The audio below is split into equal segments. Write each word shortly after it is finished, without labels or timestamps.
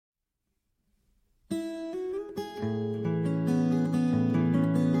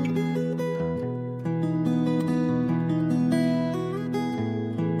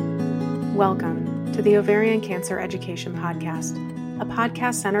Welcome to the Ovarian Cancer Education Podcast, a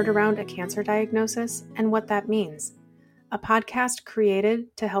podcast centered around a cancer diagnosis and what that means. A podcast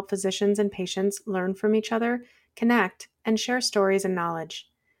created to help physicians and patients learn from each other, connect, and share stories and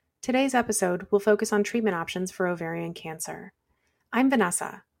knowledge. Today's episode will focus on treatment options for ovarian cancer. I'm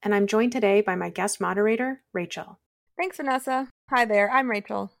Vanessa, and I'm joined today by my guest moderator, Rachel. Thanks, Vanessa. Hi there, I'm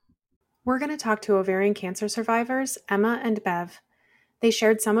Rachel. We're going to talk to ovarian cancer survivors, Emma and Bev. They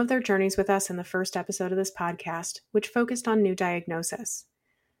shared some of their journeys with us in the first episode of this podcast, which focused on new diagnosis.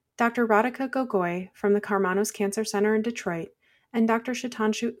 Dr. Radhika Gogoi from the Karmanos Cancer Center in Detroit and Dr.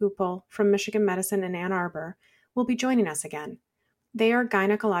 Shitanshu Uppal from Michigan Medicine in Ann Arbor will be joining us again. They are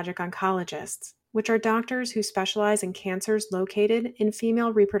gynecologic oncologists, which are doctors who specialize in cancers located in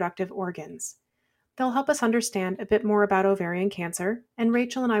female reproductive organs. They'll help us understand a bit more about ovarian cancer, and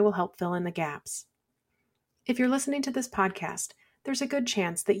Rachel and I will help fill in the gaps. If you're listening to this podcast, there's a good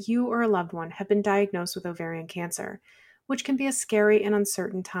chance that you or a loved one have been diagnosed with ovarian cancer, which can be a scary and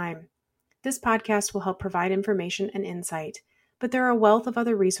uncertain time. This podcast will help provide information and insight, but there are a wealth of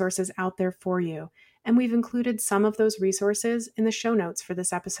other resources out there for you, and we've included some of those resources in the show notes for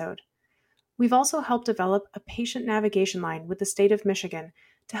this episode. We've also helped develop a patient navigation line with the state of Michigan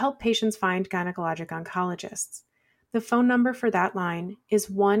to help patients find gynecologic oncologists. The phone number for that line is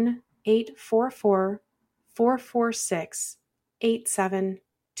 1-844-446-8727.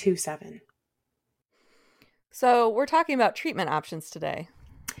 So we're talking about treatment options today.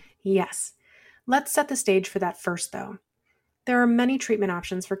 Yes. Let's set the stage for that first, though. There are many treatment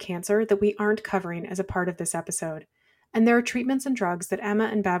options for cancer that we aren't covering as a part of this episode, and there are treatments and drugs that Emma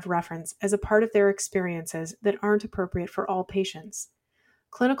and Bev reference as a part of their experiences that aren't appropriate for all patients.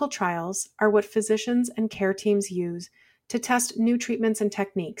 Clinical trials are what physicians and care teams use to test new treatments and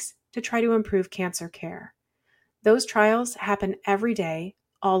techniques to try to improve cancer care. Those trials happen every day,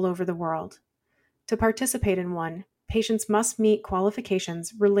 all over the world. To participate in one, patients must meet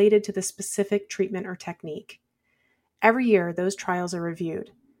qualifications related to the specific treatment or technique. Every year, those trials are reviewed.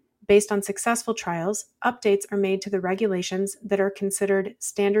 Based on successful trials, updates are made to the regulations that are considered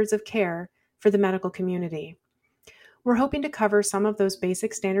standards of care for the medical community. We're hoping to cover some of those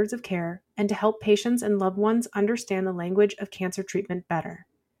basic standards of care and to help patients and loved ones understand the language of cancer treatment better.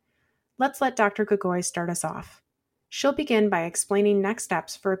 Let's let Dr. Gogoi start us off. She'll begin by explaining next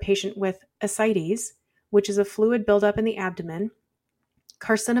steps for a patient with ascites, which is a fluid buildup in the abdomen,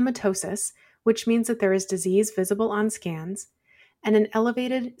 carcinomatosis, which means that there is disease visible on scans, and an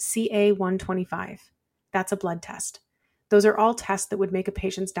elevated CA-125. That's a blood test. Those are all tests that would make a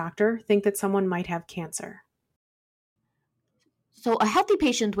patient's doctor think that someone might have cancer. So a healthy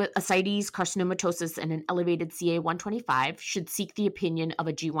patient with ascites, carcinomatosis, and an elevated CA-125 should seek the opinion of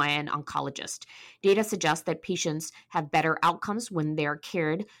a GYN oncologist. Data suggests that patients have better outcomes when they're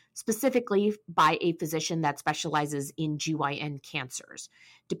cared specifically by a physician that specializes in GYN cancers.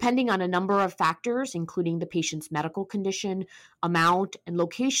 Depending on a number of factors, including the patient's medical condition, amount, and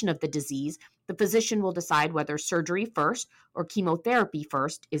location of the disease, the physician will decide whether surgery first or chemotherapy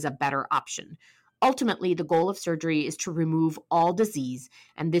first is a better option. Ultimately, the goal of surgery is to remove all disease,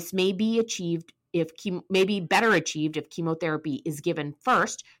 and this may be better achieved if chemotherapy is given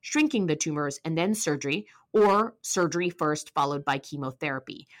first, shrinking the tumors, and then surgery, or surgery first followed by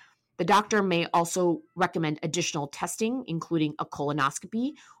chemotherapy. The doctor may also recommend additional testing, including a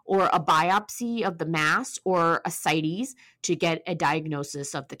colonoscopy or a biopsy of the mass or ascites to get a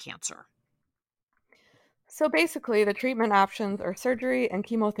diagnosis of the cancer. So basically, the treatment options are surgery and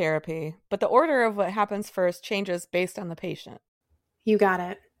chemotherapy, but the order of what happens first changes based on the patient. You got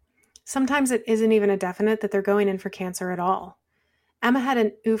it. Sometimes it isn't even a definite that they're going in for cancer at all. Emma had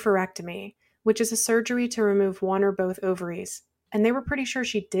an oophorectomy, which is a surgery to remove one or both ovaries, and they were pretty sure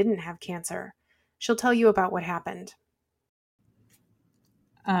she didn't have cancer. She'll tell you about what happened.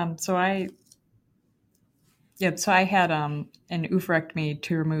 So I had an oophorectomy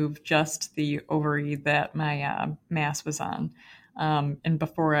to remove just the ovary that my mass was on. And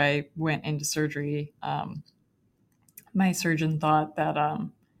before I went into surgery, my surgeon thought that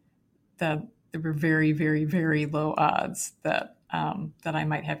there were very, very, very low odds that I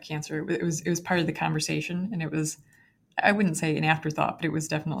might have cancer. It was part of the conversation, and it was, I wouldn't say an afterthought, but it was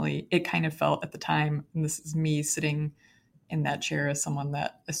definitely, it kind of felt at the time, and this is me sitting in that chair as someone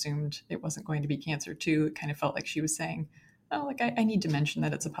that assumed it wasn't going to be cancer too. It kind of felt like she was saying, oh, like I need to mention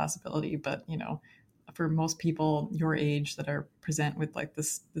that it's a possibility, but for most people your age that are present with like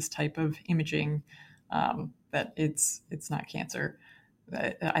this type of imaging, that it's not cancer.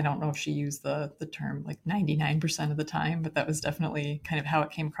 I don't know if she used the term like 99% of the time, but that was definitely kind of how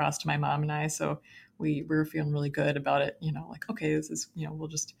it came across to my mom and I. So we were feeling really good about it, like, okay, this is,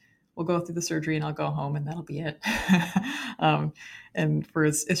 we'll go through the surgery and I'll go home and that'll be it. And for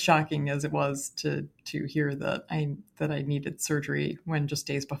as shocking as it was to hear that I needed surgery when just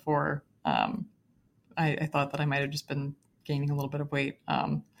days before, I thought that I might have just been gaining a little bit of weight.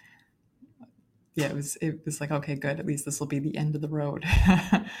 It was like, okay, good. At least this will be the end of the road.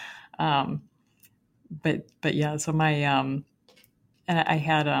 But yeah, so my, and I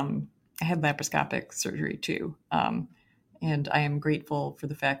had laparoscopic surgery too. And I am grateful for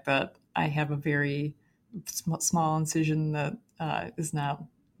the fact that I have a very small incision that is not,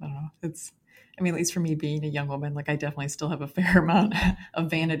 I don't know, at least for me being a young woman, like I definitely still have a fair amount of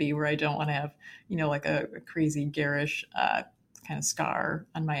vanity where I don't want to have, like a crazy garish kind of scar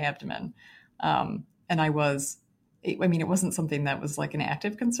on my abdomen. And it wasn't something that was like an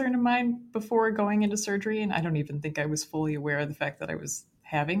active concern of mine before going into surgery. And I don't even think I was fully aware of the fact that I was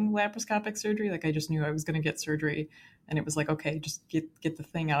having laparoscopic surgery. Like I just knew I was going to get surgery and it was like, okay, just get the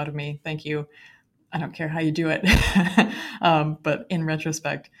thing out of me. Thank you. I don't care how you do it. But in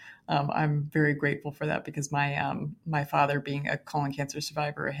retrospect, I'm very grateful for that because my father, being a colon cancer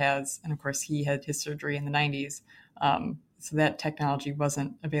survivor, and of course he had his surgery in the 90s. So that technology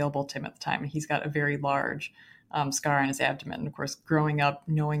wasn't available to him at the time. And he's got a very large scar on his abdomen. And of course, growing up,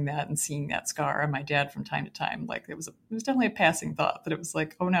 knowing that and seeing that scar on my dad from time to time, like it was definitely a passing thought that it was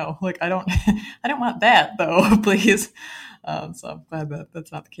like, oh no, like I don't want that though, please. So I'm glad that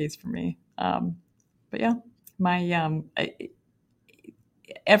that's not the case for me. But yeah, my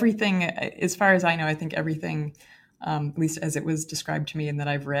everything, as far as I know, I think everything, at least as it was described to me and that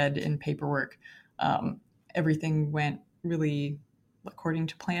I've read in paperwork, everything went really according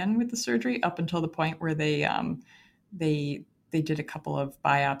to plan with the surgery up until the point where they did a couple of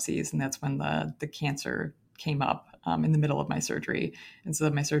biopsies, and that's when the cancer came up in the middle of my surgery. And so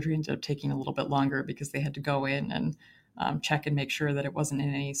my surgery ended up taking a little bit longer because they had to go in and check and make sure that it wasn't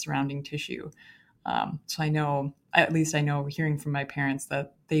in any surrounding tissue. So I know hearing from my parents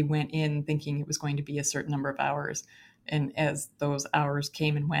that they went in thinking it was going to be a certain number of hours. And as those hours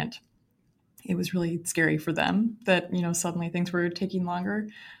came and went, it was really scary for them that, suddenly things were taking longer.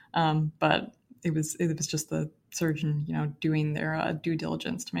 But it was just the surgeon, doing their due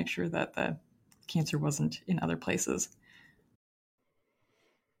diligence to make sure that the cancer wasn't in other places.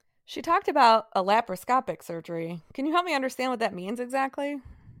 She talked about a laparoscopic surgery. Can you help me understand what that means exactly?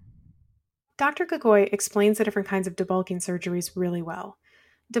 Dr. Gogoi explains the different kinds of debulking surgeries really well.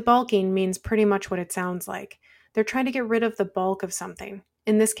 Debulking means pretty much what it sounds like. They're trying to get rid of the bulk of something.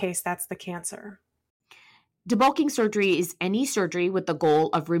 In this case, that's the cancer. Debulking surgery is any surgery with the goal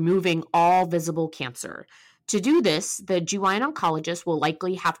of removing all visible cancer. To do this, the GYN oncologist will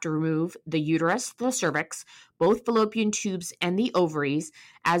likely have to remove the uterus, the cervix, both fallopian tubes, and the ovaries,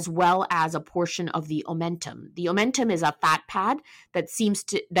 as well as a portion of the omentum. The omentum is a fat pad that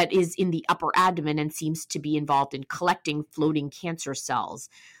is in the upper abdomen and seems to be involved in collecting floating cancer cells.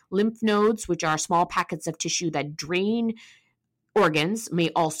 Lymph nodes, which are small packets of tissue that drain organs, may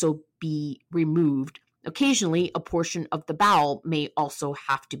also be removed. Occasionally, a portion of the bowel may also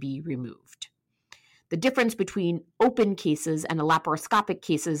have to be removed. The difference between open cases and laparoscopic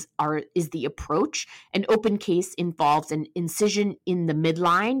cases is the approach. An open case involves an incision in the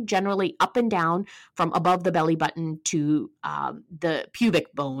midline, generally up and down from above the belly button to the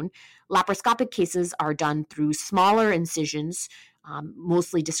pubic bone. Laparoscopic cases are done through smaller incisions,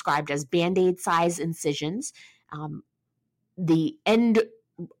 mostly described as Band-Aid size incisions. The end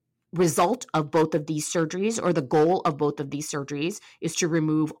result of both of these surgeries, or the goal of both of these surgeries, is to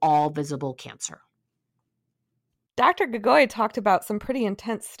remove all visible cancer. Dr. Gogoi talked about some pretty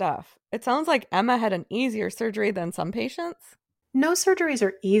intense stuff. It sounds like Emma had an easier surgery than some patients. No surgeries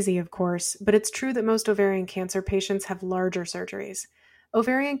are easy, of course, but it's true that most ovarian cancer patients have larger surgeries.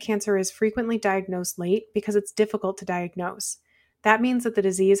 Ovarian cancer is frequently diagnosed late because it's difficult to diagnose. That means that the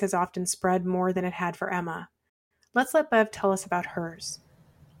disease has often spread more than it had for Emma. Let's let Bev tell us about hers.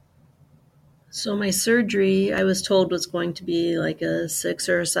 So my surgery, I was told, was going to be like a 6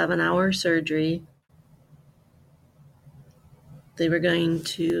 or 7 hour surgery. They were going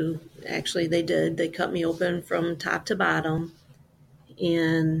to, actually they did, they cut me open from top to bottom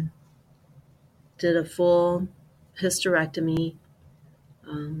and did a full hysterectomy,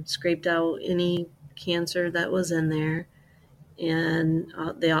 scraped out any cancer that was in there, and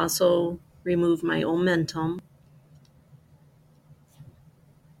they also removed my omentum.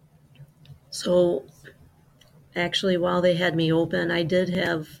 So actually, while they had me open, I did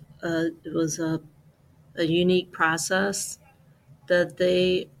have, it was a unique process that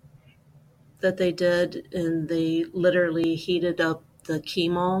they did, and they literally heated up the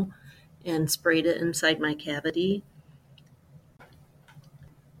chemo and sprayed it inside my cavity.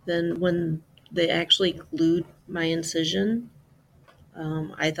 Then when they actually glued my incision,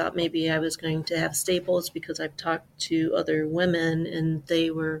 I thought maybe I was going to have staples because I've talked to other women and they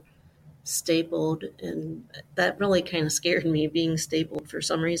were stapled, and that really kind of scared me, being stapled for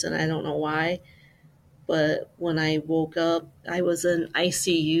some reason. I don't know why. But when I woke up, I was in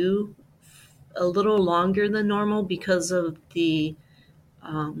ICU a little longer than normal because of the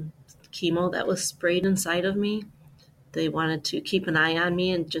chemo that was sprayed inside of me. They wanted to keep an eye on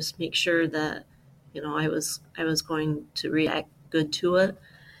me and just make sure that, I was going to react good to it.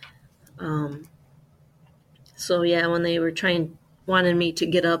 So yeah, when they were wanted me to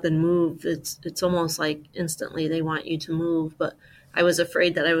get up and move, it's almost like instantly they want you to move. But I was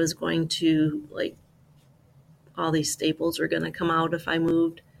afraid that I was going to, like, all these staples were going to come out if I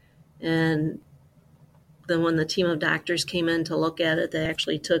moved. And then when the team of doctors came in to look at it, they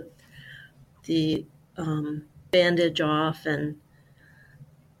actually took the bandage off and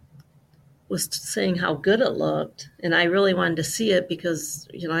was saying how good it looked. And I really wanted to see it because,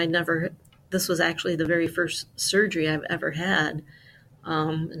 this was actually the very first surgery I've ever had.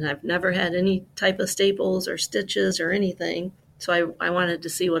 And I've never had any type of staples or stitches or anything. So I wanted to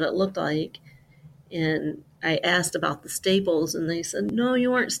see what it looked like. And I asked about the staples, and they said, no, you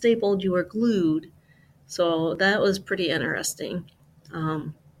weren't stapled, you were glued. So that was pretty interesting.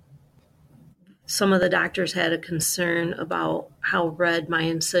 Some of the doctors had a concern about how red my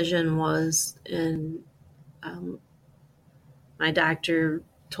incision was, and my doctor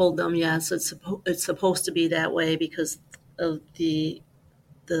told them, yes, it's supposed to be that way because of the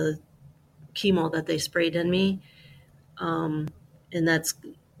chemo that they sprayed in me. And that's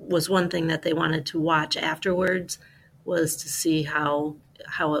was one thing that they wanted to watch afterwards, was to see how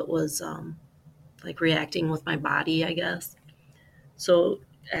it was like reacting with my body, I guess. So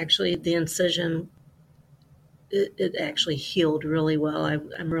actually the incision, it actually healed really well.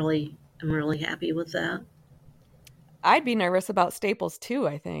 I'm really happy with that. I'd be nervous about staples too,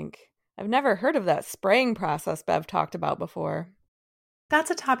 I think. I've never heard of that spraying process Bev talked about before.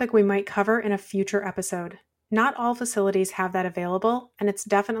 That's a topic we might cover in a future episode. Not all facilities have that available, and it's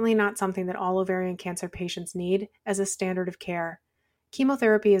definitely not something that all ovarian cancer patients need as a standard of care.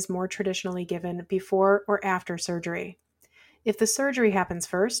 Chemotherapy is more traditionally given before or after surgery. If the surgery happens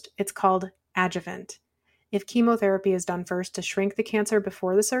first, it's called adjuvant. If chemotherapy is done first to shrink the cancer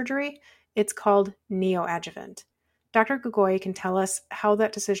before the surgery, it's called neoadjuvant. Dr. Gogoy can tell us how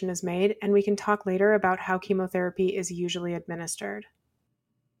that decision is made, and we can talk later about how chemotherapy is usually administered.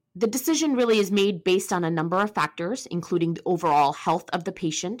 The decision really is made based on a number of factors, including the overall health of the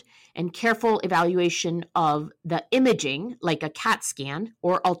patient and careful evaluation of the imaging, like a CAT scan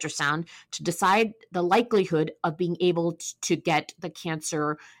or ultrasound, to decide the likelihood of being able to get the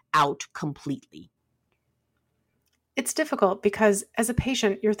cancer out completely. It's difficult because as a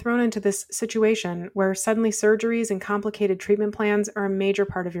patient, you're thrown into this situation where suddenly surgeries and complicated treatment plans are a major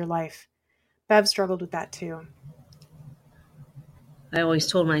part of your life. Bev struggled with that too. I always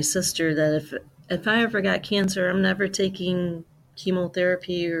told my sister that if I ever got cancer, I'm never taking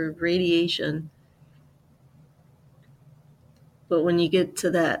chemotherapy or radiation. But when you get to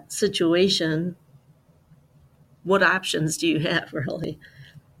that situation, what options do you have, really?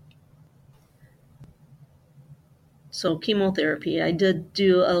 So chemotherapy, I did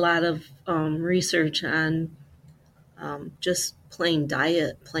do a lot of research on just plain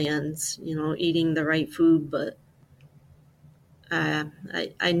diet plans, eating the right food, but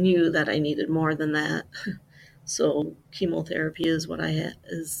I knew that I needed more than that. So chemotherapy is what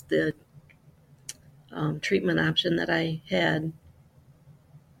is the treatment option that I had.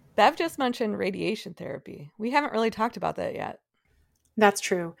 Bev just mentioned radiation therapy. We haven't really talked about that yet. That's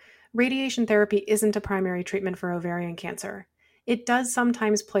true. Radiation therapy isn't a primary treatment for ovarian cancer. It does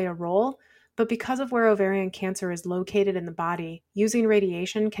sometimes play a role, but because of where ovarian cancer is located in the body, using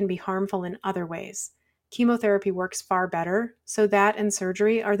radiation can be harmful in other ways. Chemotherapy works far better, so that and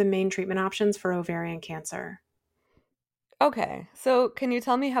surgery are the main treatment options for ovarian cancer. Okay, so can you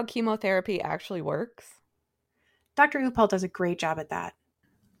tell me how chemotherapy actually works? Dr. Upal does a great job at that.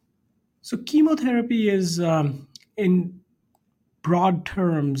 So chemotherapy is, in broad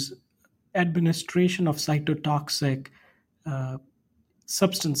terms, administration of cytotoxic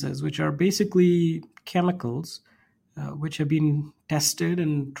substances, which are basically chemicals which have been tested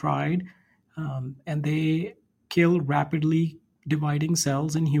and tried, and they kill rapidly dividing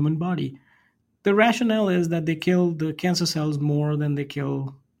cells in human body. The rationale is that they kill the cancer cells more than they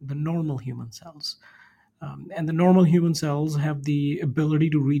kill the normal human cells. And the normal human cells have the ability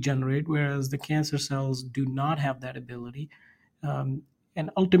to regenerate, whereas the cancer cells do not have that ability. And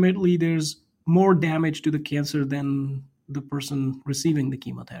ultimately, there's more damage to the cancer than the person receiving the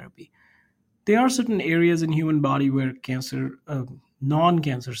chemotherapy. There are certain areas in human body where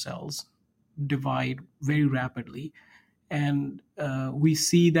non-cancer cells divide very rapidly, and we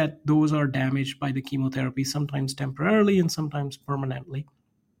see that those are damaged by the chemotherapy, sometimes temporarily and sometimes permanently.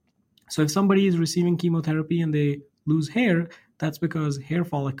 So if somebody is receiving chemotherapy and they lose hair, that's because hair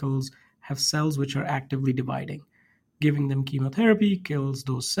follicles have cells which are actively dividing. Giving them chemotherapy kills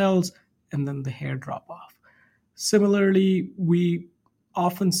those cells, and then the hair drop off. Similarly, we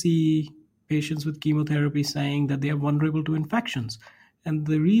often see patients with chemotherapy saying that they are vulnerable to infections. And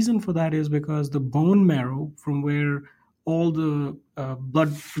the reason for that is because the bone marrow, from where all the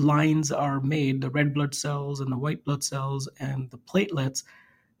blood lines are made, the red blood cells and the white blood cells and the platelets,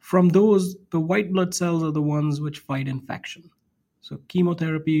 from those, the white blood cells are the ones which fight infection. So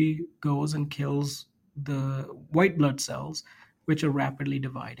chemotherapy goes and kills the white blood cells, which are rapidly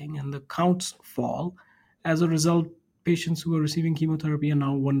dividing, and the counts fall. As a result, patients who are receiving chemotherapy are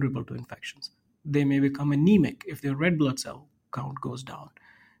now vulnerable to infections. They may become anemic if their red blood cell count goes down,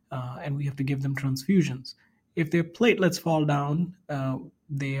 and we have to give them transfusions. If their platelets fall down,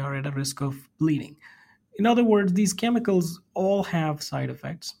 they are at a risk of bleeding. In other words, these chemicals all have side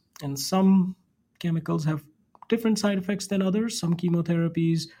effects, and some chemicals have different side effects than others. Some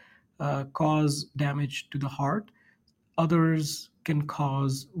chemotherapies cause damage to the heart. Others can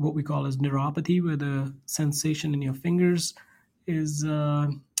cause what we call as neuropathy, where the sensation in your fingers is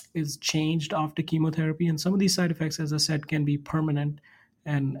changed after chemotherapy. And some of these side effects, as I said, can be permanent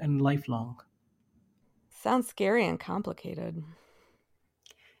and lifelong. Sounds scary and complicated.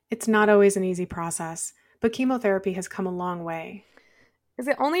 It's not always an easy process, but chemotherapy has come a long way. Is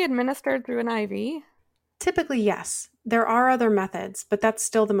it only administered through an IV? Typically, yes. There are other methods, but that's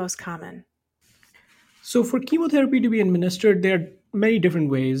still the most common. So for chemotherapy to be administered, there are many different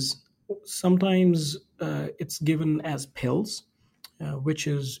ways. Sometimes it's given as pills, which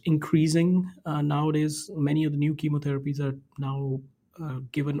is increasing nowadays. Many of the new chemotherapies are now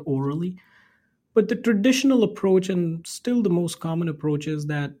given orally. But the traditional approach, and still the most common approach, is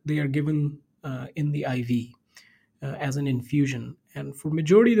that they are given in the IV as an infusion. And for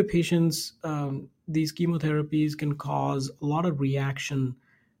majority of the patients, these chemotherapies can cause a lot of reaction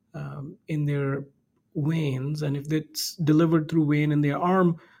in their veins. And if it's delivered through vein in their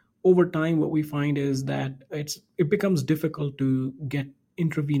arm, over time, what we find is that it becomes difficult to get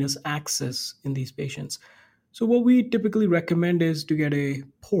intravenous access in these patients. So what we typically recommend is to get a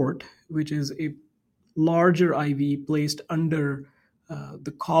port, which is a larger IV placed under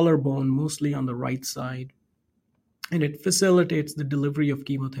the collarbone, mostly on the right side, and it facilitates the delivery of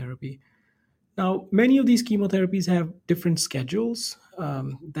chemotherapy. Now, many of these chemotherapies have different schedules.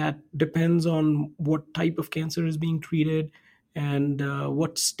 That depends on what type of cancer is being treated and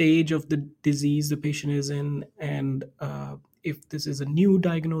what stage of the disease the patient is in, and if this is a new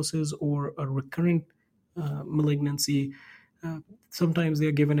diagnosis or a recurrent malignancy. Sometimes they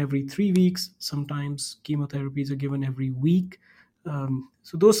are given every 3 weeks. Sometimes chemotherapies are given every week.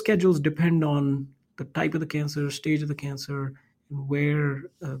 So those schedules depend on the type of the cancer, stage of the cancer, and where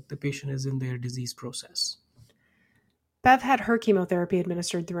the patient is in their disease process. Bev had her chemotherapy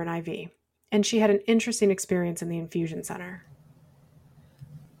administered through an IV, and she had an interesting experience in the infusion center.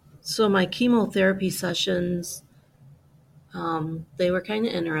 So my chemotherapy sessions, they were kind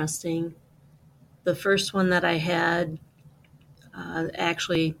of interesting. The first one that I had,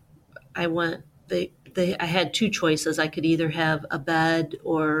 actually, I had two choices. I could either have a bed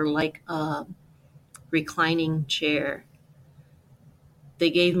or like a reclining chair. They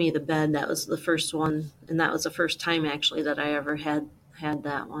gave me the bed. That was the first one, and that was the first time actually that I ever had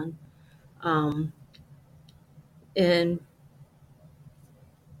that one. And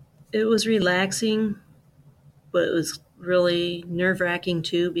it was relaxing, but it was really nerve-wracking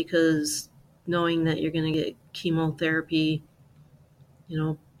too, because knowing that you're going to get chemotherapy,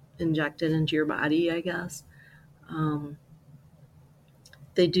 injected into your body, I guess.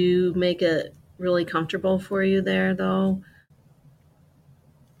 They do make it really comfortable for you there, though.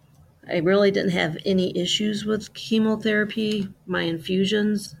 I really didn't have any issues with chemotherapy, my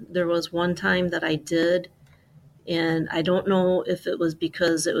infusions. There was one time that I did, and I don't know if it was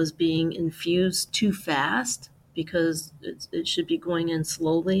because it was being infused too fast, because it should be going in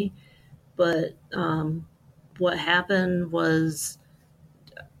slowly. But what happened was,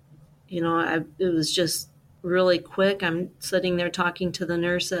 it was just really quick. I'm sitting there talking to the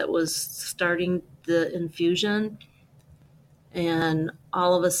nurse that was starting the infusion, and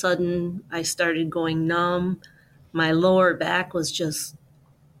all of a sudden I started going numb. My lower back was just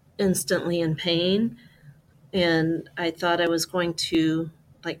instantly in pain, and I thought I was going to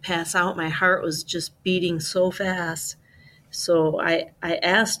pass out. My heart was just beating so fast, So I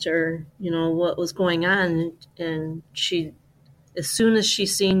asked her, what was going on, and she, as soon as she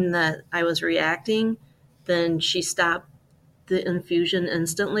seen that I was reacting, then she stopped the infusion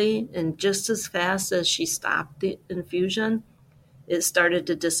instantly, and just as fast as she stopped the infusion, it started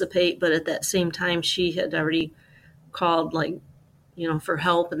to dissipate. But at that same time, she had already called, for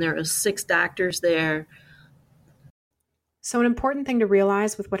help, and there was 6 doctors there. So an important thing to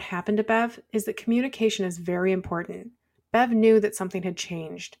realize with what happened to Bev is that communication is very important. Bev knew that something had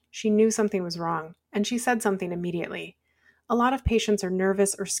changed. She knew something was wrong, and she said something immediately. A lot of patients are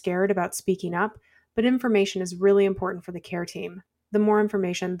nervous or scared about speaking up, but information is really important for the care team. The more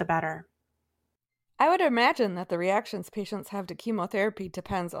information, the better. I would imagine that the reactions patients have to chemotherapy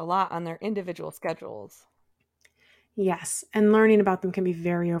depends a lot on their individual schedules. Yes, and learning about them can be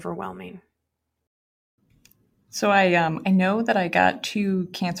very overwhelming. So I know that I got 2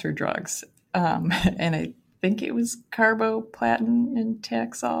 cancer drugs, and I think it was carboplatin and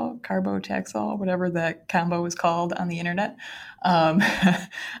carbotaxol, whatever that combo was called on the internet. I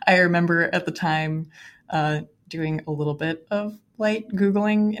remember at the time doing a little bit of light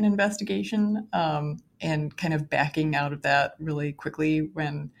Googling and investigation, and kind of backing out of that really quickly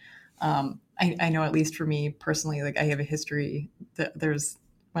when I know, at least for me personally, like I have a history that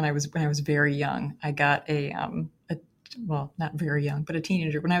when I was very young, I got well, not very young, but a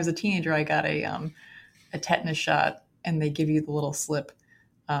teenager. When I was a teenager, I got a tetanus shot, and they give you the little slip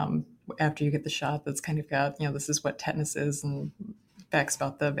after you get the shot that's kind of got, this is what tetanus is and facts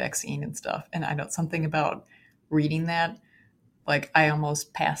about the vaccine and stuff. And I know something about reading that, like I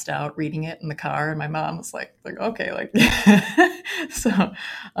almost passed out reading it in the car, and my mom was like okay, like so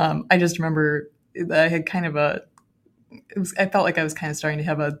I just remember that I had kind of I felt like I was kind of starting to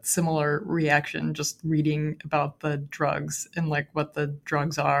have a similar reaction just reading about the drugs and like what the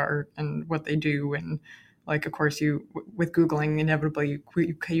drugs are and what they do. And like, of course, with Googling, inevitably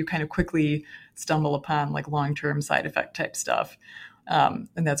you kind of quickly stumble upon like long-term side effect type stuff. And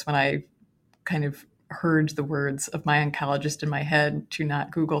that's when I kind of heard the words of my oncologist in my head to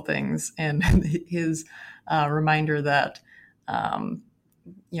not Google things, and his reminder that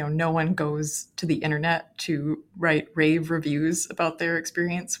no one goes to the internet to write rave reviews about their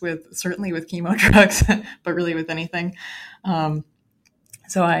experience certainly with chemo drugs, but really with anything. So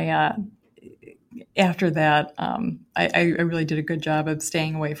after that, I really did a good job of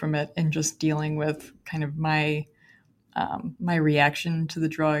staying away from it and just dealing with kind of my reaction to the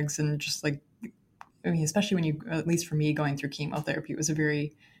drugs, and just like, especially when at least for me, going through chemotherapy,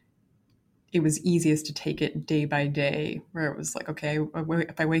 it was easiest to take it day by day, where it was like, okay,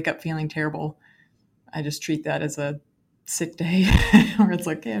 if I wake up feeling terrible, I just treat that as a sick day, where it's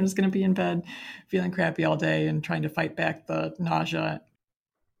like, okay, I'm just going to be in bed feeling crappy all day and trying to fight back the nausea.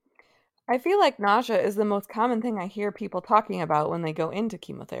 I feel like nausea is the most common thing I hear people talking about when they go into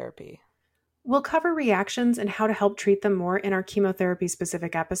chemotherapy. We'll cover reactions and how to help treat them more in our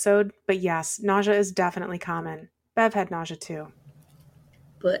chemotherapy-specific episode, but yes, nausea is definitely common. Bev had nausea too.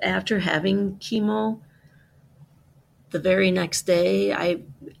 But after having chemo, the very next day,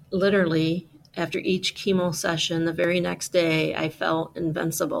 after each chemo session, the very next day, I felt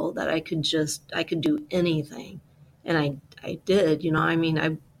invincible, that I could do anything. And I did,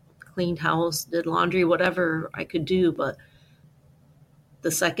 I cleaned house, did laundry, whatever I could do. But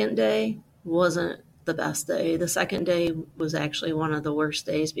the second day wasn't the best day. The second day was actually one of the worst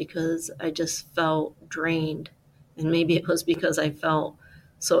days, because I just felt drained. And maybe it was because I felt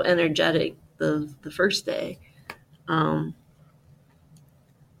so energetic the first day. But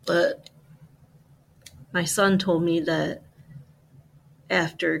my son told me that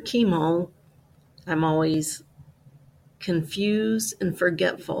after chemo, I'm always confused and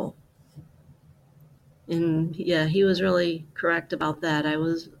forgetful. And yeah, he was really correct about that. I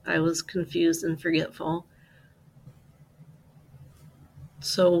was confused and forgetful.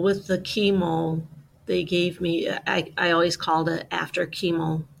 So with the chemo, they gave me, I always called it after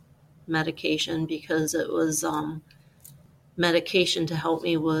chemo medication, because it was medication to help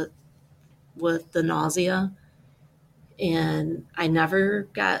me with the nausea. And I never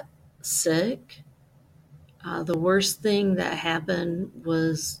got sick. The worst thing that happened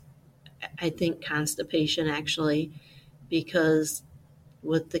was, I think, constipation, actually, because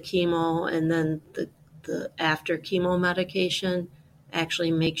with the chemo and then the after chemo medication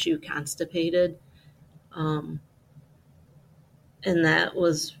actually makes you constipated. And that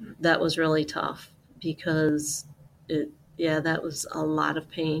was really tough, because that was a lot of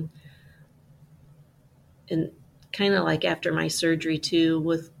pain. And kind of like after my surgery too,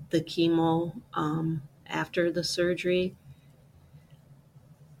 with the chemo, after the surgery,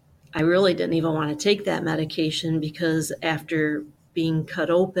 I really didn't even want to take that medication, because after being cut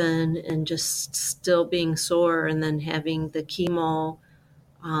open and just still being sore, and then having the chemo,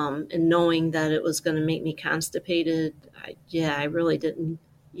 and knowing that it was going to make me constipated, I really didn't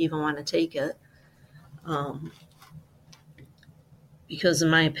even want to take it. Because in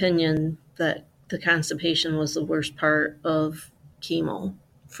my opinion, that the constipation was the worst part of chemo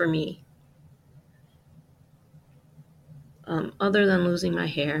for me. Other than losing my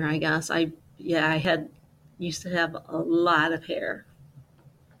hair, I guess. I used to have a lot of hair.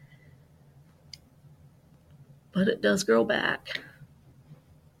 But it does grow back.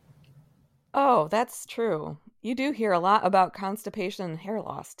 Oh, that's true. You do hear a lot about constipation and hair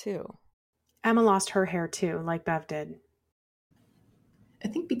loss, too. Emma lost her hair too, like Bev did. I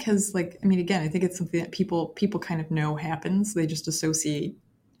think because, again, I think it's something that people kind of know happens. They just associate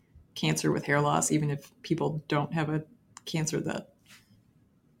cancer with hair loss, even if people don't have a cancer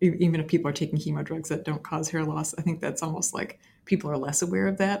even if people are taking chemo drugs that don't cause hair loss. I think that's almost like people are less aware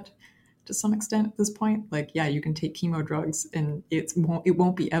of that to some extent at this point. You can take chemo drugs and it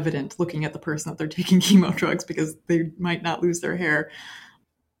won't be evident looking at the person that they're taking chemo drugs, because they might not lose their hair.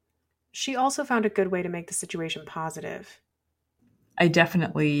 She also found a good way to make the situation positive. There were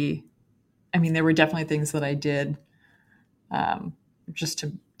definitely things that I did just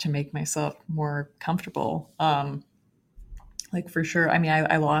to make myself more comfortable. For sure.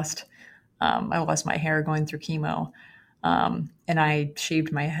 I lost my hair going through chemo. And I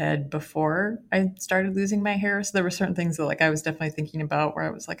shaved my head before I started losing my hair. So there were certain things that I was definitely thinking about, where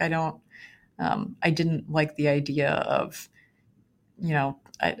I was like, I didn't like the idea of,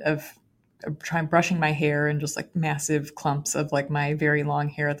 of trying brushing my hair and just massive clumps of my very long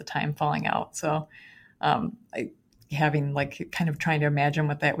hair at the time falling out. So, having kind of trying to imagine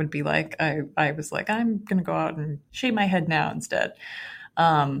what that would be like, I was like, I'm going to go out and shave my head now instead.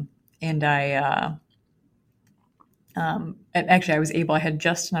 And actually I was able, I had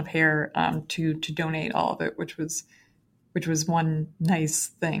just enough hair to donate all of it, which was one nice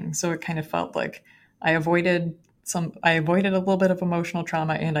thing. So it kind of felt like I avoided a little bit of emotional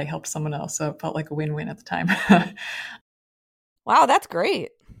trauma, and I helped someone else. So it felt like a win-win at the time. Wow, that's great.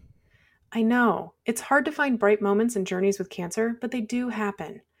 I know. It's hard to find bright moments in journeys with cancer, but they do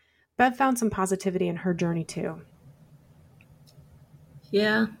happen. Bev found some positivity in her journey too.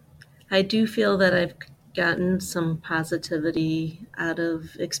 Yeah, I do feel that I've gotten some positivity out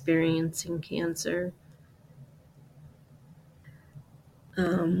of experiencing cancer.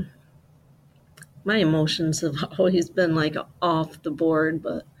 My emotions have always been off the board,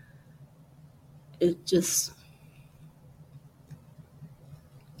 but it just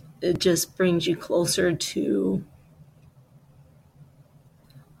brings you closer to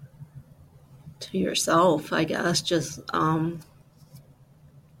yourself, I guess.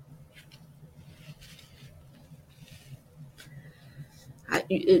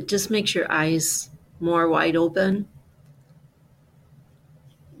 It just makes your eyes more wide open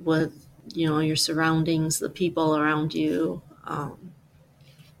with, your surroundings, the people around you.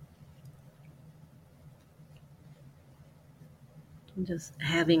 Just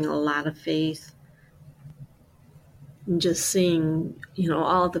having a lot of faith, and just seeing,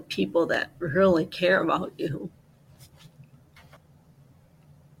 all the people that really care about you.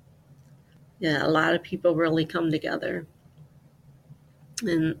 Yeah, a lot of people really come together.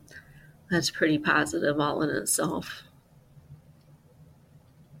 And that's pretty positive all in itself.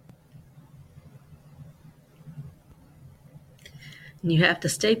 And you have to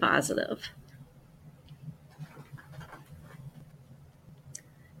stay positive.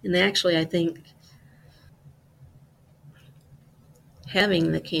 And actually, I think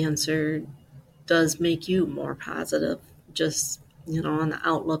having the cancer does make you more positive, just, on the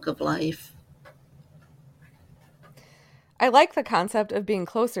outlook of life. I like the concept of being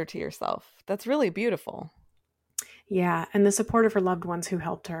closer to yourself. That's really beautiful. Yeah, and the support of her loved ones who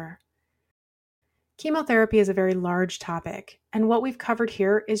helped her. Chemotherapy is a very large topic, and what we've covered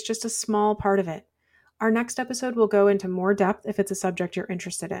here is just a small part of it. Our next episode will go into more depth if it's a subject you're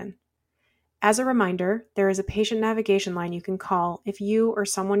interested in. As a reminder, there is a patient navigation line you can call if you or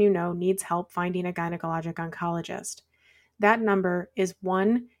someone you know needs help finding a gynecologic oncologist. That number is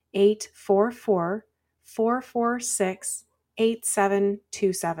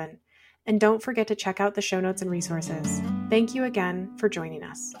 1-844-446-8727. And don't forget to check out the show notes and resources. Thank you again for joining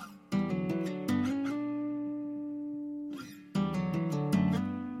us.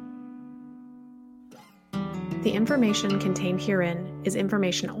 The information contained herein is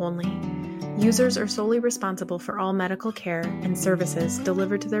information only. Users are solely responsible for all medical care and services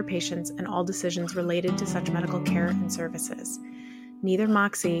delivered to their patients and all decisions related to such medical care and services. Neither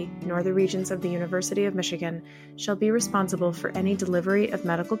Moxie nor the Regents of the University of Michigan shall be responsible for any delivery of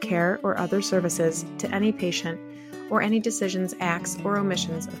medical care or other services to any patient or any decisions, acts, or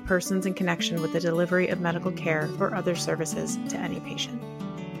omissions of persons in connection with the delivery of medical care or other services to any patient.